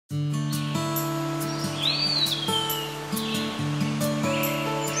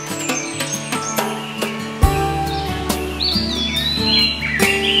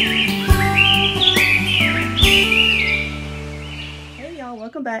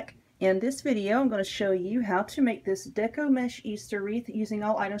welcome back. In this video I'm going to show you how to make this Deco mesh Easter wreath using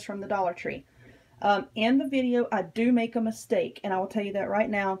all items from the Dollar Tree. In the video I do make a mistake, and I will tell you that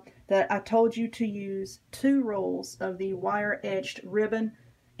right now, that I told you to use 2 rolls of the wire edged ribbon.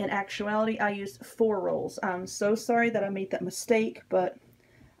 In actuality I used 4 rolls. I'm so sorry that I made that mistake, but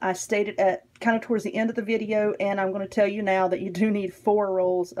I stated at kind of towards the end of the video, and I'm going to tell you now that you do need 4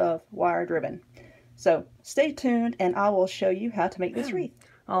 rolls of wired ribbon. So stay tuned and I will show you how to make this wreath.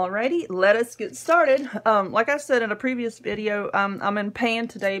 Alrighty, let us get started. Like I said in a previous video, I'm in pain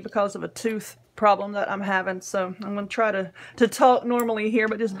today because of a tooth problem that I'm having, so I'm going to try to talk normally here,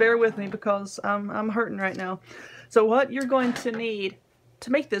 but just bear with me because I'm hurting right now. So what you're going to need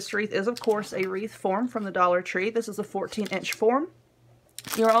to make this wreath is, of course, a wreath form from the Dollar Tree. This is a 14-inch form.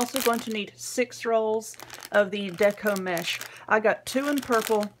 You're also going to need 6 rolls of the Deco mesh. I got 2 in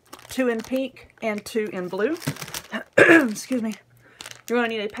purple, 2 in pink, and 2 in blue. Excuse me. You're going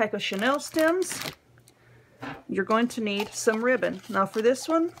to need a pack of chenille stems. You're going to need some ribbon. Now for this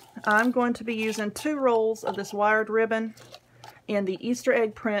one, I'm going to be using 2 rolls of this wired ribbon and the Easter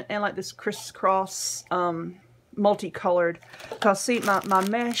egg print and like this crisscross multicolored, because see, my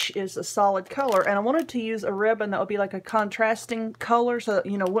mesh is a solid color, and I wanted to use a ribbon that would be like a contrasting color so that,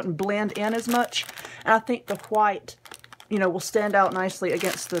 you know, wouldn't blend in as much. And I think the white, you know, will stand out nicely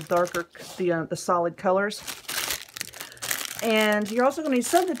against the darker, the solid colors. And you're also going to need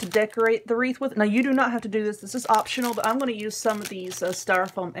something to decorate the wreath with. Now you do not have to do this. This is optional, but I'm going to use some of these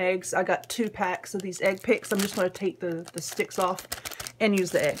styrofoam eggs. I got 2 packs of these egg picks. I'm just going to take the sticks off and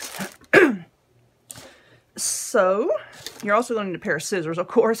use the eggs. So, you're also going to need a pair of scissors, of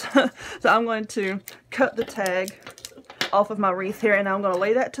course. So I'm going to cut the tag off of my wreath here, and I'm going to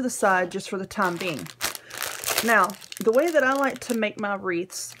lay that to the side just for the time being. Now, the way that I like to make my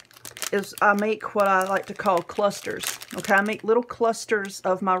wreaths is I make what I like to call clusters. Okay, I make little clusters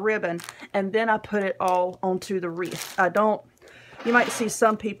of my ribbon, and then I put it all onto the wreath. I don't, you might see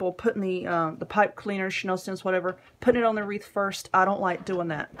some people putting the pipe cleaners, chenille stems, whatever, putting it on the wreath first. I don't like doing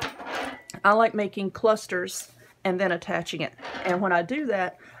that. I like making clusters and then attaching it. And when I do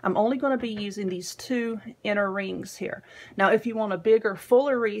that, I'm only going to be using these 2 inner rings here. Now, if you want a bigger,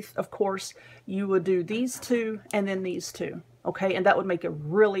 fuller wreath, of course, you would do these 2 and then these 2. Okay, and that would make it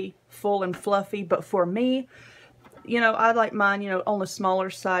really full and fluffy. But for me, you know, I like mine, you know, on the smaller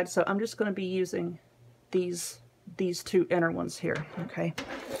side. So I'm just going to be using these 2 inner ones here. Okay.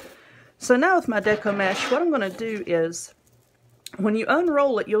 So now with my Deco mesh, what I'm going to do is, when you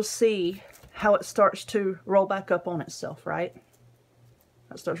unroll it, you'll see how it starts to roll back up on itself, right?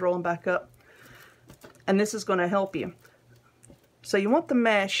 It starts rolling back up. And this is going to help you. So you want the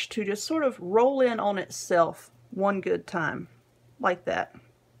mesh to just sort of roll in on itself one good time, like that.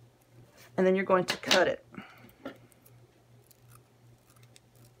 And then you're going to cut it.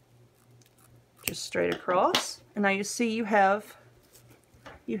 Just straight across. And now you see you have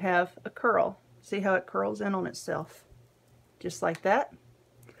a curl. See how it curls in on itself? Just like that.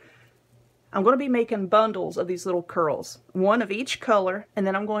 I'm going to be making bundles of these little curls, 1 of each color, and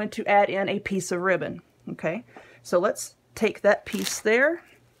then I'm going to add in a piece of ribbon. Okay, so let's take that piece there.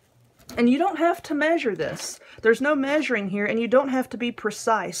 And you don't have to measure this. There's no measuring here, and you don't have to be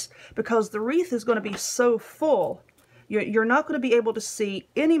precise, because the wreath is going to be so full. You're not going to be able to see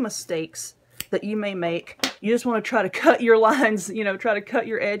any mistakes that you may make. You just want to try to cut your lines, you know, try to cut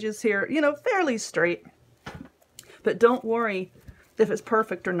your edges here, you know, fairly straight. But don't worry if it's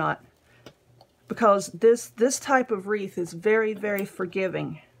perfect or not, because this type of wreath is very, very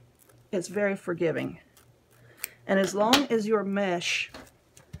forgiving. It's very forgiving. And as long as your mesh,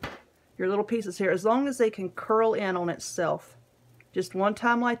 your little pieces here, as long as they can curl in on itself, just one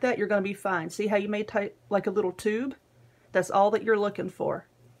time like that, you're going to be fine. See how you made like a little tube? That's all that you're looking for.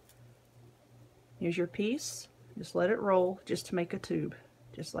 Here's your piece. Just let it roll just to make a tube,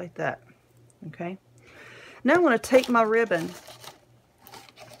 just like that. Okay? Now I'm going to take my ribbon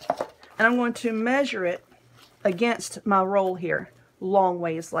and I'm going to measure it against my roll here, long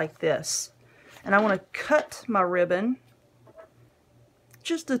ways like this. And I want to cut my ribbon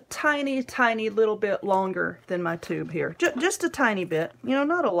just a tiny, tiny little bit longer than my tube here. Just a tiny bit, you know,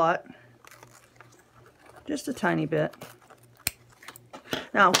 not a lot. Just a tiny bit.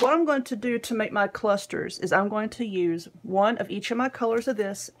 Now, what I'm going to do to make my clusters is I'm going to use 1 of each of my colors of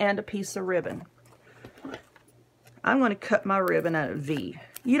this and a piece of ribbon. I'm going to cut my ribbon at a V.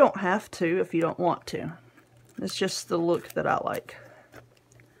 You don't have to if you don't want to. It's just the look that I like.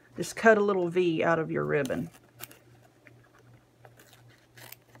 Just cut a little V out of your ribbon.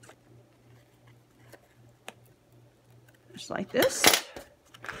 Just like this.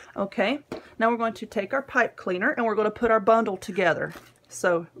 Okay, now we're going to take our pipe cleaner and we're going to put our bundle together.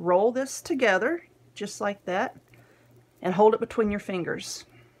 So roll this together just like that and hold it between your fingers.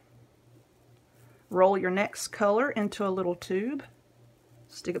 Roll your next color into a little tube.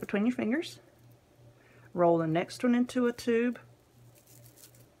 Stick it between your fingers. Roll the next one into a tube.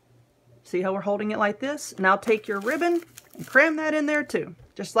 See how we're holding it like this? Now take your ribbon and cram that in there too,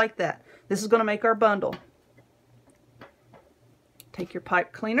 just like that. This is going to make our bundle. Take your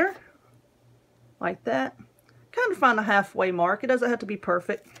pipe cleaner, like that. Kind of find a halfway mark. It doesn't have to be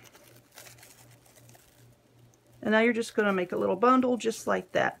perfect. And now you're just going to make a little bundle just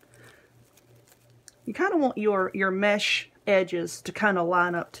like that. You kind of want your mesh edges to kind of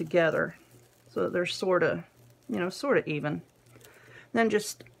line up together so that they're sort of, sort of even. Then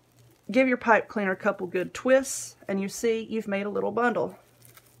just give your pipe cleaner a couple good twists, and you see you've made a little bundle.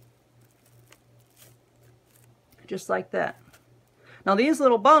 Just like that. Now these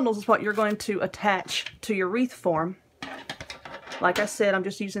little bundles is what you're going to attach to your wreath form. Like I said, I'm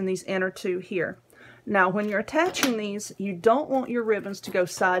just using these inner two here. Now when you're attaching these, you don't want your ribbons to go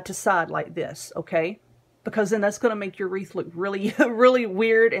side to side like this, okay? Because then that's going to make your wreath look really, really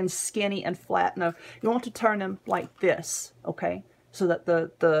weird and skinny and flat. No, you want to turn them like this, okay? So that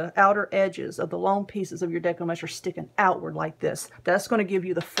the outer edges of the long pieces of your deco mesh are sticking outward like this. That's going to give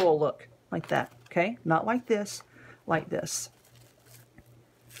you the full look like that, okay? Not like this, like this.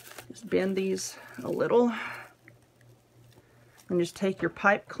 Just bend these a little. And just take your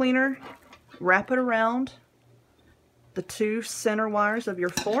pipe cleaner, wrap it around the two center wires of your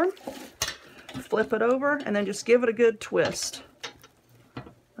form, flip it over, and then just give it a good twist.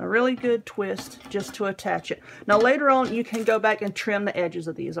 A really good twist just to attach it. Now later on you can go back and trim the edges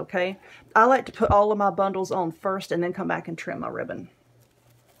of these, okay? I like to put all of my bundles on first and then come back and trim my ribbon.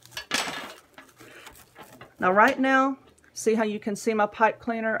 Now right now, see how you can see my pipe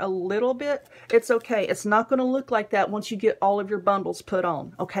cleaner a little bit? It's okay. It's not going to look like that once you get all of your bundles put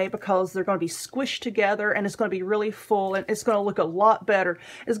on, okay? Because they're going to be squished together and it's going to be really full and it's going to look a lot better.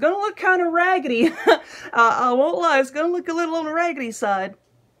 It's going to look kind of raggedy. I won't lie. It's going to look a little on the raggedy side,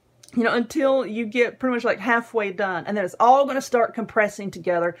 until you get pretty much like halfway done. And then it's all going to start compressing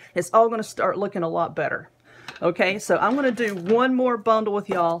together. It's all going to start looking a lot better. Okay, so I'm going to do one more bundle with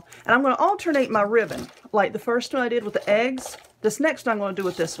y'all, and I'm going to alternate my ribbon. Like the first one I did with the eggs, this next one I'm going to do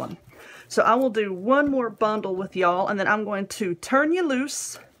with this one. So I will do one more bundle with y'all, and then I'm going to turn you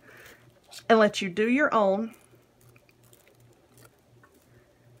loose and let you do your own.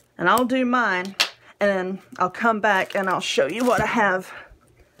 And I'll do mine, and then I'll come back and I'll show you what I have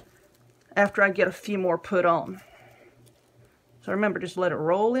after I get a few more put on. So remember, just let it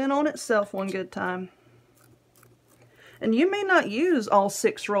roll in on itself one good time. And you may not use all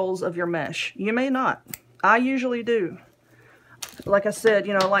 6 rolls of your mesh. You may not. I usually do. Like I said,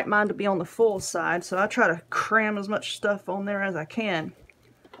 I like mine to be on the full side, so I try to cram as much stuff on there as I can.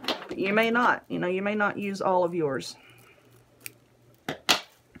 But you may not. You may not use all of yours.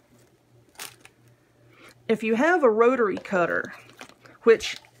 If you have a rotary cutter,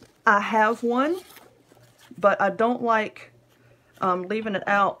 which I have one, but I don't like leaving it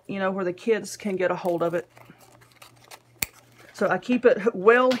out, where the kids can get a hold of it. So I keep it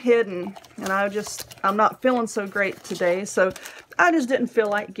well hidden, and I'm not feeling so great today, so I just didn't feel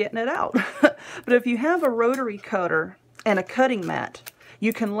like getting it out. But if you have a rotary cutter and a cutting mat,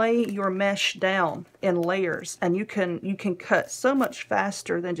 you can lay your mesh down in layers, and you can cut so much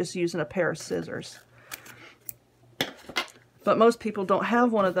faster than just using a pair of scissors. But most people don't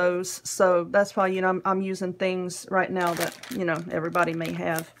have one of those, so that's why, I'm using things right now that, everybody may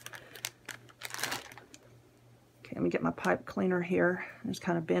have. Okay, let me get my pipe cleaner here. Just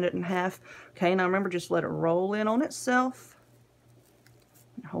kind of bend it in half. Okay, now remember, just let it roll in on itself.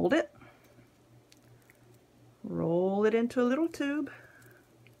 Hold it. Roll it into a little tube.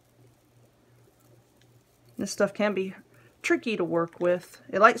 This stuff can be tricky to work with.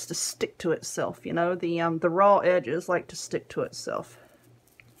 It likes to stick to itself, the raw edges like to stick to itself.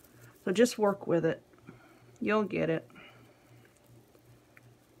 So just work with it. You'll get it.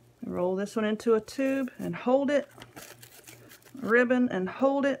 Roll this one into a tube and hold it. Ribbon and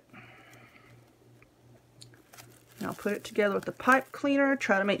hold it. Now put it together with the pipe cleaner.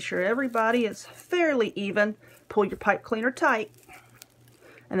 Try to make sure everybody is fairly even. Pull your pipe cleaner tight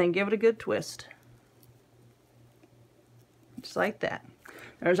and then give it a good twist. Just like that.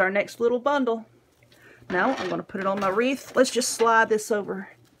 There's our next little bundle. Now I'm going to put it on my wreath. Let's just slide this over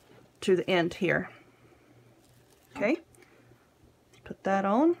to the end here. Okay. Put that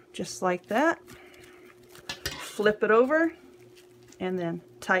on just like that. Flip it over and then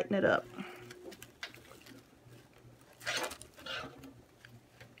tighten it up.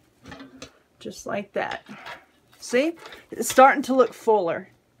 Just like that. See? It's starting to look fuller.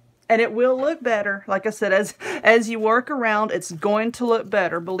 And it will look better. Like I said, as you work around, it's going to look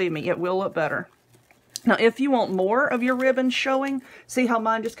better. Believe me, it will look better. Now, if you want more of your ribbon showing, see how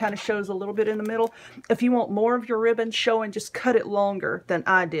mine just kind of shows a little bit in the middle? If you want more of your ribbon showing, just cut it longer than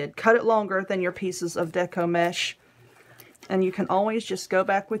I did. Cut it longer than your pieces of Deco mesh. And you can always just go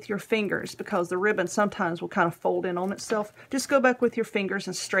back with your fingers, because the ribbon sometimes will kind of fold in on itself. Just go back with your fingers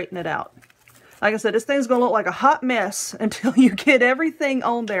and straighten it out. Like I said, this thing's going to look like a hot mess until you get everything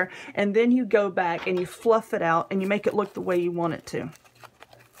on there. And then you go back and you fluff it out and you make it look the way you want it to.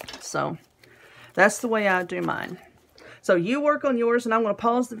 So that's the way I do mine. So you work on yours, and I'm going to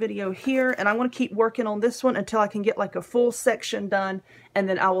pause the video here, and I'm going to keep working on this one until I can get like a full section done, and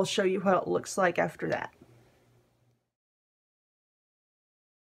then I will show you what it looks like after that.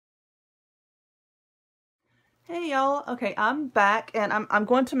 Hey y'all, okay, I'm back, and I'm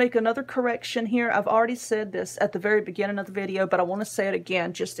going to make another correction here. I've already said this at the very beginning of the video, but I want to say it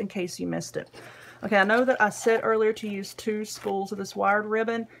again just in case you missed it. Okay, I know that I said earlier to use 2 spools of this wired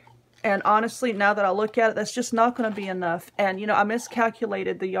ribbon, and honestly, now that I look at it, that's just not going to be enough. And, you know, I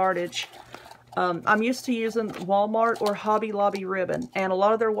miscalculated the yardage. I'm used to using Walmart or Hobby Lobby ribbon, and a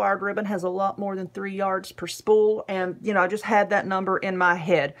lot of their wired ribbon has a lot more than 3 yards per spool, and, you know, I just had that number in my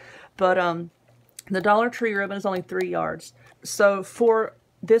head. But, the Dollar Tree ribbon is only 3 yards. So for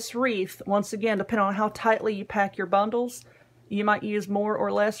this wreath, once again, depending on how tightly you pack your bundles, you might use more or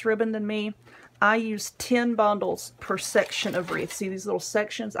less ribbon than me. I use 10 bundles per section of wreath. See these little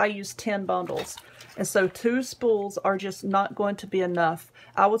sections? I use 10 bundles. And so 2 spools are just not going to be enough.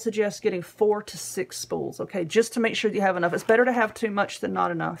 I would suggest getting 4 to 6 spools, okay? Just to make sure you have enough. It's better to have too much than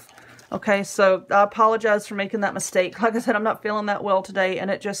not enough. Okay, so I apologize for making that mistake. Like I said, I'm not feeling that well today, and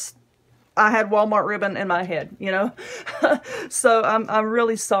it just... I had Walmart ribbon in my head, you know. So I'm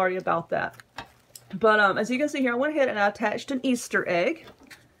really sorry about that. But as you can see here, I went ahead and I attached an Easter egg.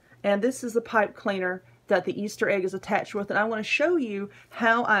 And this is the pipe cleaner that the Easter egg is attached with. And I want to show you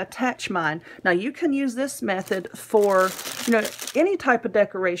how I attach mine. Now you can use this method for, you know, any type of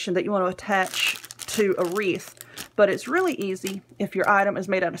decoration that you want to attach to a wreath. But it's really easy if your item is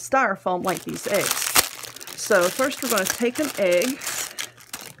made out of styrofoam like these eggs. So first we're going to take an egg.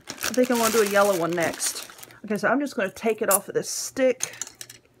 I think I want to do a yellow one next. Okay, so I'm just going to take it off of this stick.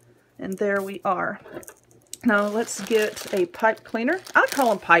 And there we are. Now let's get a pipe cleaner. I call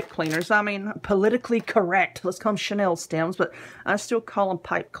them pipe cleaners. I mean, politically correct. Let's call them Chanel stems, but I still call them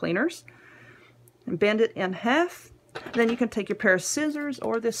pipe cleaners. And bend it in half. Then you can take your pair of scissors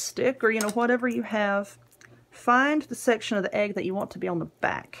or this stick, or, you know, whatever you have. Find the section of the egg that you want to be on the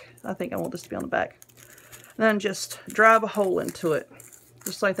back. I think I want this to be on the back. And then just drive a hole into it.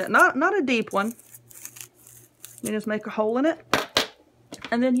 Just like that. Not a deep one. You just make a hole in it.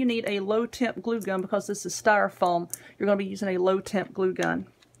 And then you need a low temp glue gun, because this is styrofoam. You're going to be using a low temp glue gun.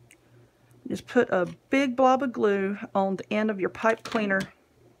 Just put a big blob of glue on the end of your pipe cleaner.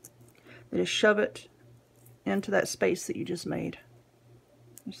 And just shove it into that space that you just made.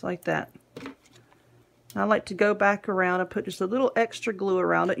 Just like that. I like to go back around and put just a little extra glue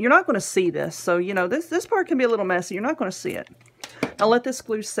around it. You're not going to see this, so you know this part can be a little messy. You're not going to see it. Now let this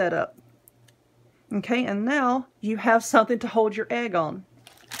glue set up. Okay, and now you have something to hold your egg on.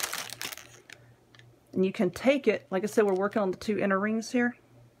 And you can take it, like I said, we're working on the 2 inner rings here.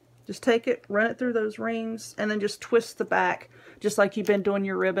 Just take it, run it through those rings, and then just twist the back, just like you've been doing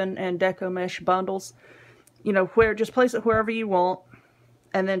your ribbon and Deco mesh bundles. You know, just place it wherever you want,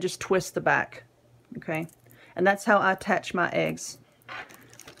 and then just twist the back. Okay, and that's how I attach my eggs.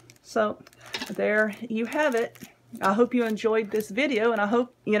 So there you have it. I hope you enjoyed this video, and I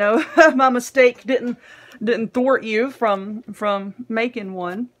hope, you know, my mistake didn't thwart you from making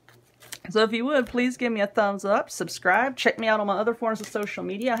one. So if you would, please give me a thumbs up, subscribe, check me out on my other forms of social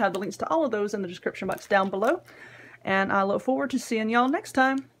media. I have the links to all of those in the description box down below. And I look forward to seeing y'all next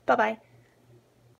time. Bye-bye.